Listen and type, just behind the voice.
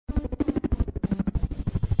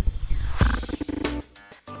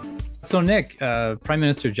So Nick, Prime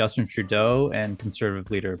Minister Justin Trudeau and Conservative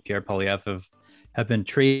leader Pierre Poilievre have been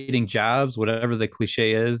trading jabs, whatever the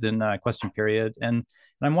cliche is, in question period, and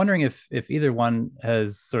I'm wondering if either one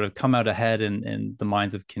has sort of come out ahead in the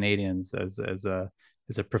minds of Canadians as a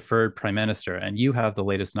preferred prime minister, and you have the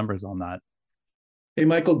latest numbers on that. Hey,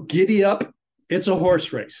 Michael, giddy up. It's a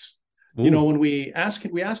horse race. Ooh. When we ask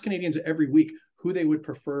Canadians every week who they would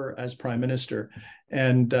prefer as prime minister,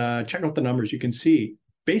 and check out the numbers. You can see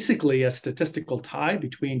basically a statistical tie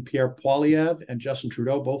between Pierre Poilievre and Justin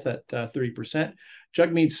Trudeau, both at 30%.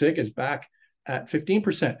 Jagmeet Singh is back at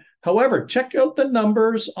 15%. However, check out the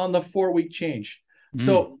numbers on the 4-week change. Mm.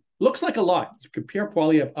 So looks like a lot. Pierre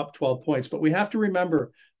Poilievre up 12 points, but we have to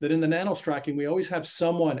remember that in the Nanos tracking, we always have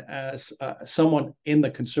someone in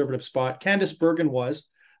the conservative spot. Candice Bergen was.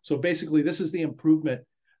 So basically, this is the improvement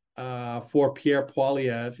for Pierre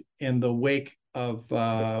Poilievre in the wake of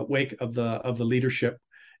the leadership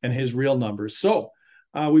and his real numbers. So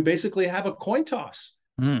we basically have a coin toss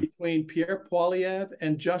Mm. between Pierre Poilievre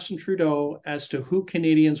and Justin Trudeau as to who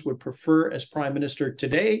Canadians would prefer as prime minister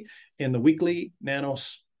today in the weekly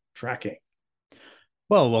Nanos tracking.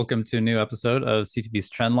 Well, welcome to a new episode of CTV's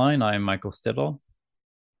Trendline. I'm Michael Stittle.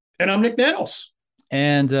 And I'm Nick Nanos.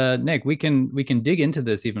 And Nick, we can dig into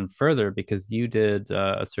this even further because you did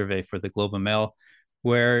a survey for the Globe and Mail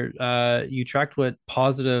where you tracked what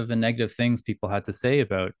positive and negative things people had to say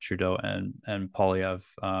about Trudeau and Poilievre.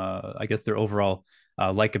 I guess their overall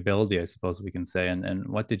likability, I suppose we can say. And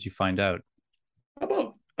what did you find out? How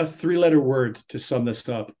about a 3-letter word to sum this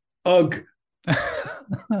up? Ugh.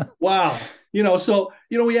 Wow. We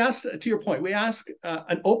asked, to your point, we asked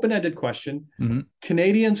an open-ended question. Mhm.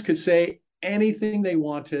 Canadians could say anything they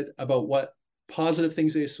wanted about what positive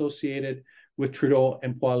things they associated with Trudeau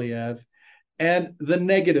and Poilievre and the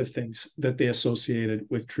negative things that they associated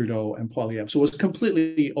with Trudeau and Poilievre. So it was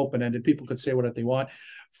completely open-ended. People could say whatever they want.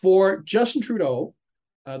 For Justin Trudeau,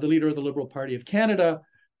 the leader of the Liberal Party of Canada,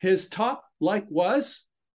 his top like was,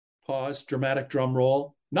 pause, dramatic drum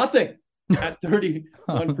roll, nothing at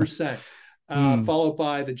 31%, followed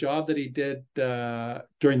by the job that he did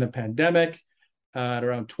during the pandemic at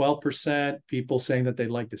around 12%, people saying that they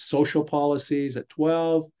liked his social policies at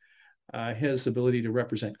 12, his ability to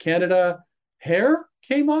represent Canada. Hair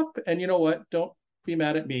came up, and you know what? Don't be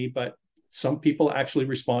mad at me, but some people actually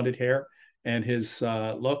responded hair and his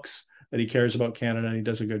looks, that he cares about Canada and he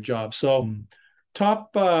does a good job. So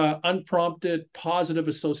top unprompted positive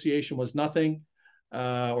association was nothing,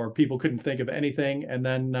 or people couldn't think of anything. And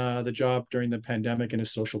then the job during the pandemic and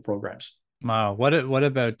his social programs. Wow. What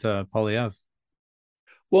about Poilievre?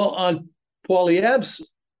 Well, on Poilievre's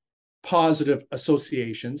positive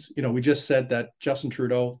associations, we just said that Justin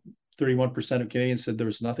Trudeau, 31% of Canadians said there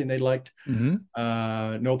was nothing they liked.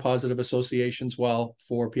 Mm-hmm. No positive associations. Well,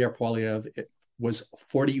 for Pierre Poilievre, it was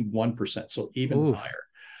 41%, so even Oof. higher.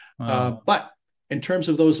 Wow. But in terms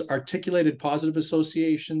of those articulated positive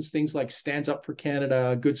associations, things like stands up for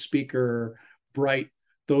Canada, good speaker, bright,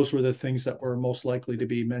 those were the things that were most likely to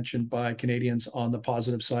be mentioned by Canadians on the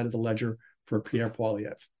positive side of the ledger for Pierre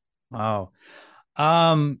Poilievre. Wow.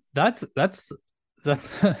 That's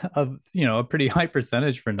a pretty high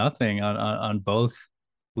percentage for nothing on both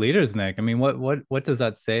leaders, Nick. I mean, what does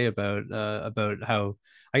that say about how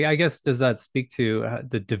I guess does that speak to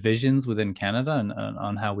the divisions within Canada and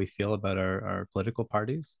on how we feel about our political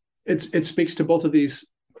parties? It speaks to both of these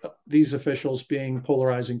officials being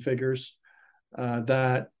polarizing figures.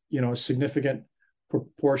 That a significant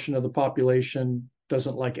proportion of the population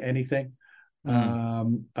doesn't like anything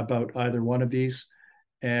about either one of these,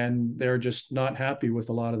 and they're just not happy with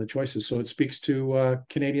a lot of the choices. So it speaks to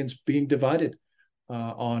Canadians being divided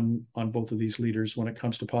on both of these leaders when it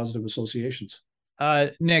comes to positive associations.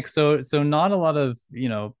 Nick, so not a lot of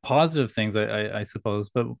positive things, I suppose,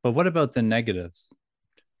 but what about the negatives?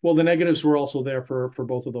 Well, the negatives were also there for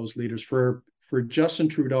both of those leaders. For Justin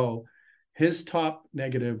Trudeau, his top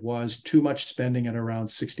negative was too much spending at around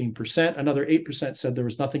 16%. Another 8% said there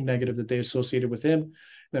was nothing negative that they associated with him.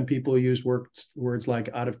 Then people use words like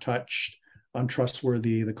out of touch,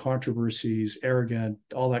 untrustworthy, the controversies, arrogant,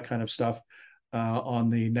 all that kind of stuff on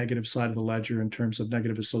the negative side of the ledger in terms of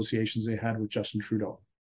negative associations they had with Justin Trudeau.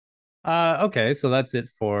 Okay, so that's it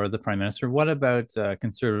for the prime minister. What about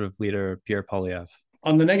conservative leader Pierre Poilievre?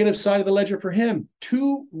 On the negative side of the ledger for him,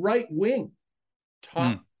 too right wing,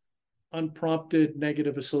 top unprompted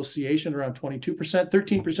negative association around 22%,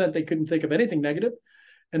 13% they couldn't think of anything negative.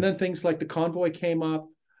 And then things like the convoy came up.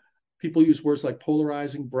 People use words like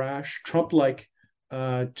polarizing, brash, Trump-like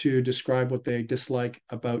to describe what they dislike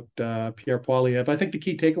about Pierre Poilievre. I think the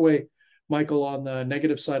key takeaway, Michael, on the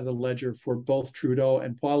negative side of the ledger for both Trudeau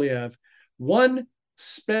and Poilievre. One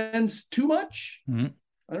spends too much. Mm-hmm.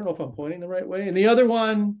 I don't know if I'm pointing the right way. And the other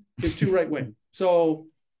one is too right wing. So,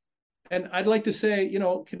 and I'd like to say,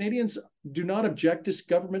 Canadians do not object to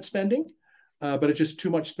government spending, but it's just too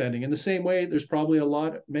much spending. In the same way, there's probably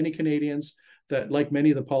many Canadians that like many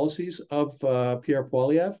of the policies of Pierre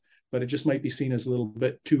Poilievre, but it just might be seen as a little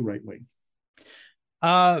bit too right wing.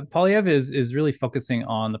 Poilievre is really focusing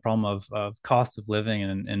on the problem of cost of living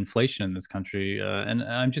and inflation in this country, and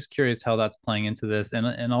I'm just curious how that's playing into this,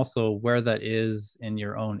 and also where that is in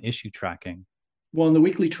your own issue tracking. Well, in the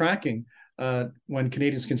weekly tracking, when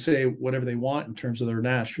Canadians can say whatever they want in terms of their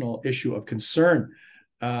national issue of concern,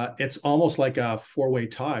 it's almost like a four-way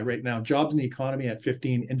tie right now. Jobs in the economy at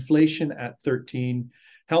 15, inflation at 13,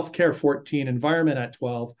 healthcare 14, environment at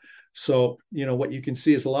 12. So, what you can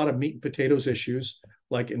see is a lot of meat and potatoes issues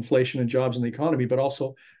like inflation and jobs in the economy, but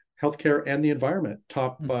also healthcare and the environment,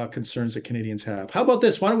 top concerns that Canadians have. How about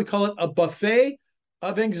this? Why don't we call it a buffet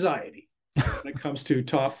of anxiety when it comes to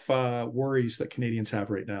top worries that Canadians have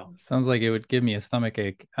right now? Sounds like it would give me a stomach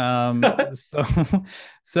ache.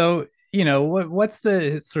 So what's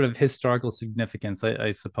the sort of historical significance,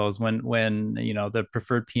 I suppose, when the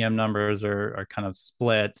preferred PM numbers are kind of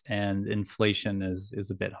split and inflation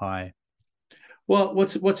is a bit high? Well,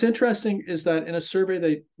 what's interesting is that in a survey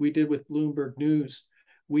that we did with Bloomberg News,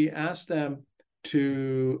 we asked them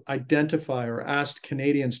to identify, or asked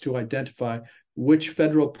Canadians to identify, which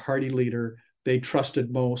federal party leader they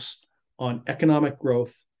trusted most on economic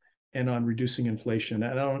growth and on reducing inflation.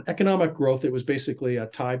 And on economic growth, it was basically a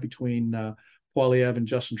tie between Poilievre and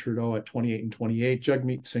Justin Trudeau at 28 and 28.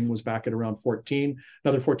 Jagmeet Singh was back at around 14.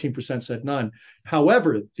 Another 14% said none.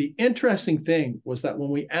 However, the interesting thing was that when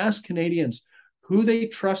we asked Canadians who they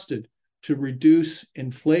trusted to reduce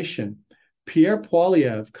inflation, Pierre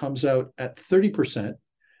Poilievre comes out at 30%.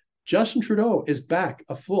 Justin Trudeau is back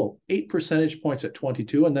a full 8 percentage points at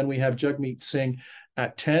 22. And then we have Jagmeet Singh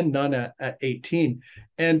at 10, none at 18.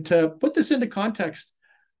 And to put this into context,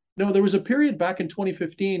 there was a period back in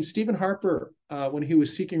 2015, Stephen Harper, when he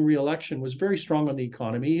was seeking re-election, was very strong on the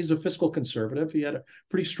economy. He's a fiscal conservative. He had a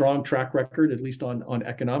pretty strong track record, at least on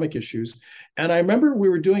economic issues. And I remember we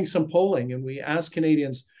were doing some polling and we asked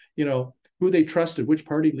Canadians, who they trusted, which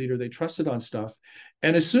party leader they trusted on stuff.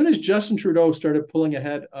 And as soon as Justin Trudeau started pulling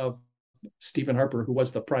ahead of Stephen Harper, who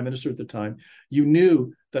was the prime minister at the time, you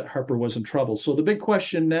knew that Harper was in trouble. So the big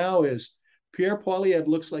question now is, Pierre Poilievre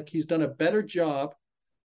looks like he's done a better job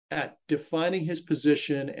at defining his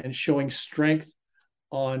position and showing strength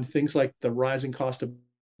on things like the rising cost of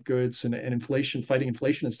goods and inflation, fighting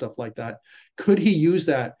inflation and stuff like that. Could he use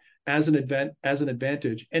that as an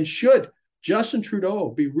advantage? And should Justin Trudeau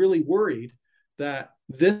be really worried that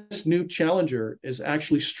this new challenger is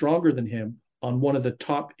actually stronger than him on one of the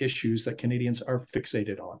top issues that Canadians are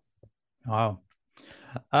fixated on? Wow.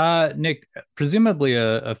 Nick, presumably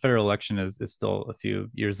a federal election is still a few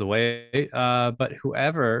years away, but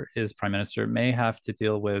whoever is prime minister may have to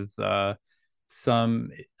deal with some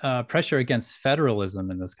pressure against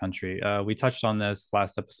federalism in this country. We touched on this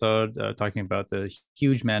last episode, talking about the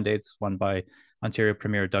huge mandates won by Ontario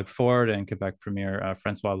Premier Doug Ford and Quebec Premier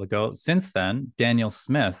Francois Legault. Since then, Danielle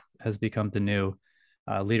Smith has become the new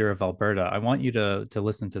leader of Alberta. I want you to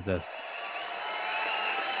listen to this.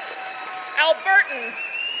 Albertans,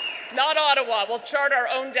 not Ottawa, will chart our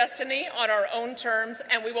own destiny on our own terms,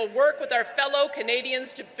 and we will work with our fellow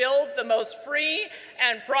Canadians to build the most free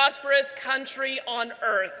and prosperous country on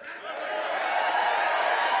earth.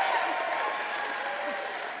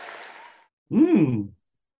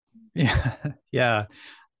 Yeah.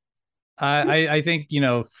 I think,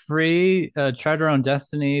 free, chart our own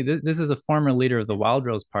destiny. This is a former leader of the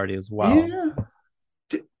Wildrose Party as well. Yeah.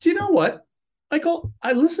 Do you know what, Michael?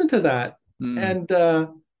 I listened to that and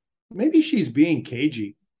maybe she's being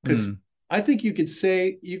cagey, because I think you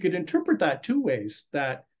could interpret that two ways,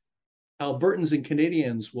 that Albertans and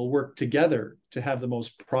Canadians will work together to have the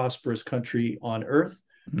most prosperous country on earth,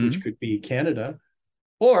 which could be Canada,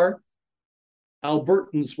 or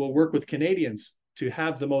Albertans will work with Canadians to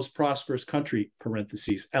have the most prosperous country,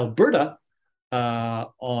 parentheses, Alberta,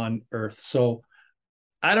 on earth. So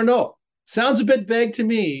I don't know. Sounds a bit vague to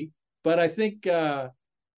me, but I think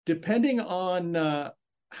depending on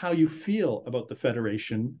how you feel about the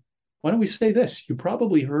Federation, why don't we say this? You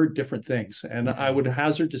probably heard different things. And I would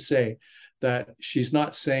hazard to say that she's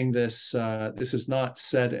not saying this, this is not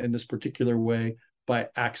said in this particular way by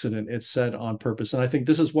accident. It's said on purpose. And I think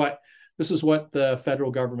this is what the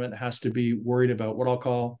federal government has to be worried about, what I'll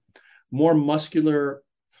call more muscular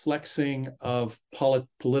flexing of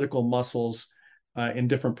political muscles in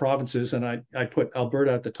different provinces, and I put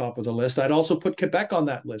Alberta at the top of the list. I'd also put Quebec on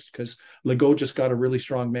that list because Legault just got a really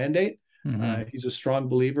strong mandate. He's a strong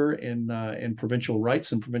believer in provincial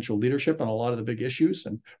rights and provincial leadership on a lot of the big issues,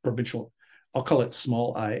 and provincial, I'll call it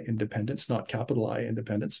small I independence, not capital I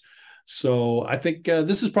independence. So I think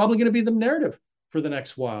this is probably going to be the narrative for the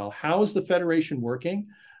next while. How is the Federation working?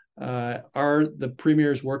 Are the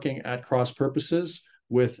premiers working at cross purposes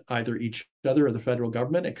with either each other or the federal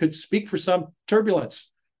government? It could speak for some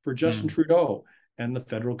turbulence for Justin Trudeau and the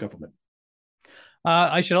federal government.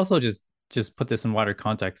 I should also just put this in wider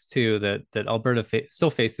context too, that Alberta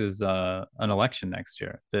still faces an election next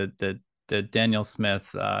year. That Danielle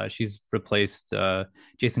Smith, she's replaced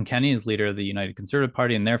Jason Kenney as leader of the United Conservative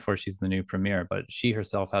Party, and therefore she's the new premier. But she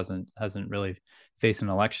herself hasn't really faced an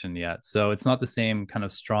election yet, so it's not the same kind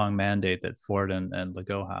of strong mandate that Ford and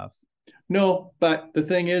Legault have. No, but the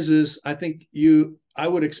thing is I think I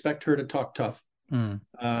would expect her to talk tough.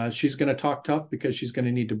 She's going to talk tough because she's going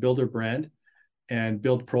to need to build her brand and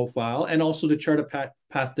build profile, and also to chart a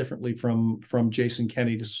path differently from Jason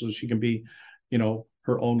Kenney, so she can be,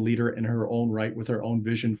 her own leader in her own right with her own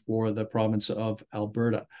vision for the province of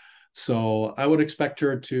Alberta. So I would expect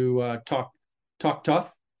her to talk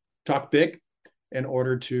tough, talk big, in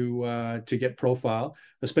order to get profile,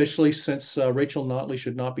 especially since Rachel Notley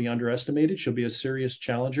should not be underestimated. She'll be a serious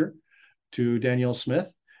challenger to Danielle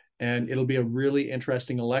Smith, and it'll be a really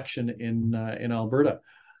interesting election in Alberta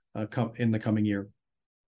in the coming year.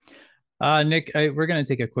 Nick, we're going to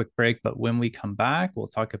take a quick break, but when we come back, we'll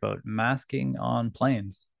talk about masking on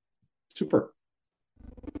planes. Super.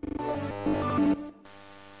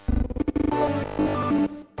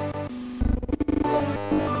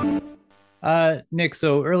 Nick,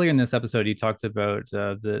 so earlier in this episode, you talked about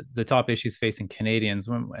the top issues facing Canadians,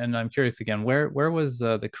 and I'm curious again, where was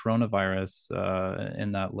the coronavirus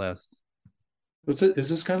in that list? Is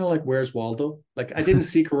this kind of like Where's Waldo? Like, I didn't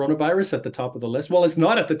see coronavirus at the top of the list. Well, it's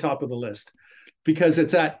not at the top of the list because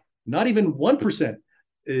it's at not even 1%,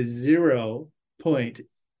 is 0.8.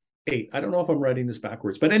 I don't know if I'm writing this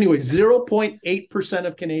backwards, but anyway, 0.8%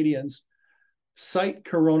 of Canadians cite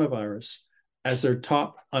coronavirus as their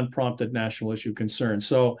top unprompted national issue concern.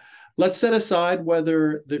 So let's set aside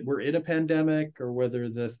whether that we're in a pandemic or whether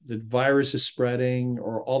the virus is spreading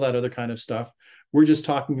or all that other kind of stuff. We're just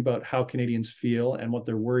talking about how Canadians feel and what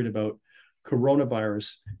they're worried about.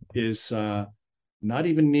 Coronavirus is not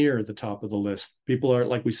even near the top of the list. People are,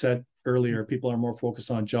 like we said earlier, people are more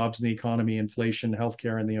focused on jobs and the economy, inflation,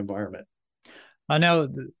 healthcare, and the environment. Now,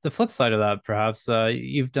 the flip side of that, perhaps,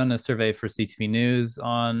 you've done a survey for CTV News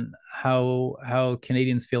on how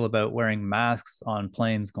Canadians feel about wearing masks on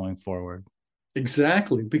planes going forward.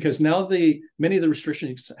 Exactly, because now many of the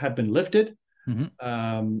restrictions have been lifted.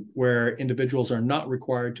 Where individuals are not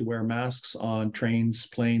required to wear masks on trains,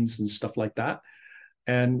 planes, and stuff like that.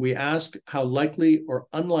 And we asked how likely or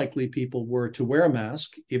unlikely people were to wear a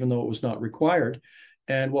mask, even though it was not required.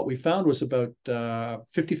 And what we found was about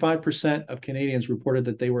 55% of Canadians reported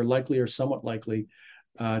that they were likely or somewhat likely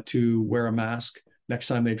to wear a mask next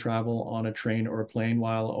time they travel on a train or a plane,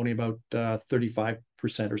 while only about 35%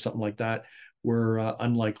 or something like that were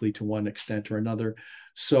unlikely to one extent or another.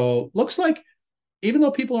 So looks like even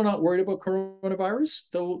though people are not worried about coronavirus,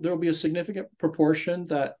 there'll be a significant proportion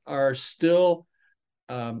that are still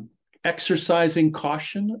exercising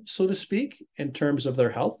caution, so to speak, in terms of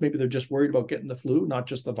their health. Maybe they're just worried about getting the flu, not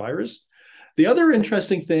just the virus. The other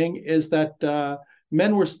interesting thing is that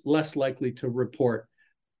men were less likely to report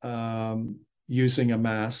using a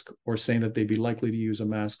mask or saying that they'd be likely to use a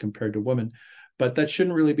mask compared to women. But that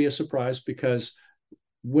shouldn't really be a surprise because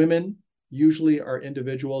women usually are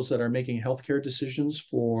individuals that are making healthcare decisions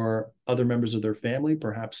for other members of their family,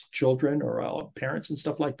 perhaps children or parents and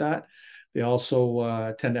stuff like that. They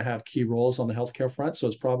also tend to have key roles on the healthcare front. So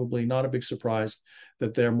it's probably not a big surprise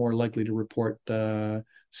that they're more likely to report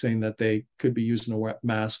saying that they could be using a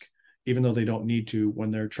mask, even though they don't need to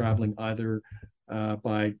when they're traveling either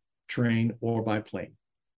by train or by plane.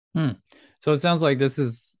 So it sounds like this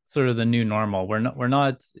is sort of the new normal. We're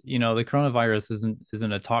not, the coronavirus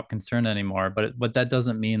isn't a top concern anymore, but that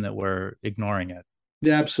doesn't mean that we're ignoring it.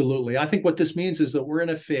 Yeah, absolutely. I think what this means is that we're in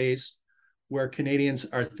a phase where Canadians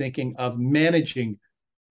are thinking of managing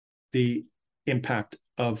the impact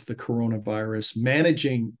of the coronavirus,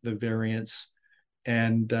 managing the variants,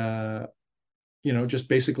 and just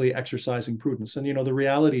basically exercising prudence. And the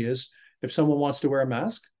reality is, if someone wants to wear a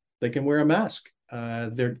mask, they can wear a mask.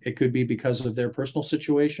 It could be because of their personal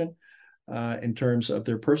situation, in terms of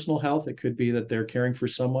their personal health. It could be that they're caring for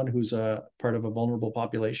someone who's a part of a vulnerable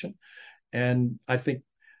population. And I think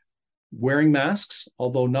wearing masks,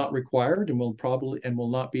 although not required and will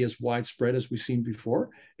not be as widespread as we've seen before,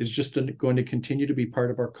 is just going to continue to be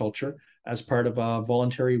part of our culture as part of a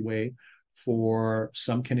voluntary way for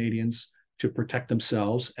some Canadians to protect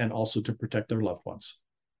themselves and also to protect their loved ones.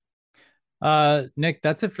 Nick,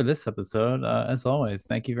 that's it for this episode. As always,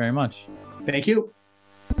 thank you very much. Thank you.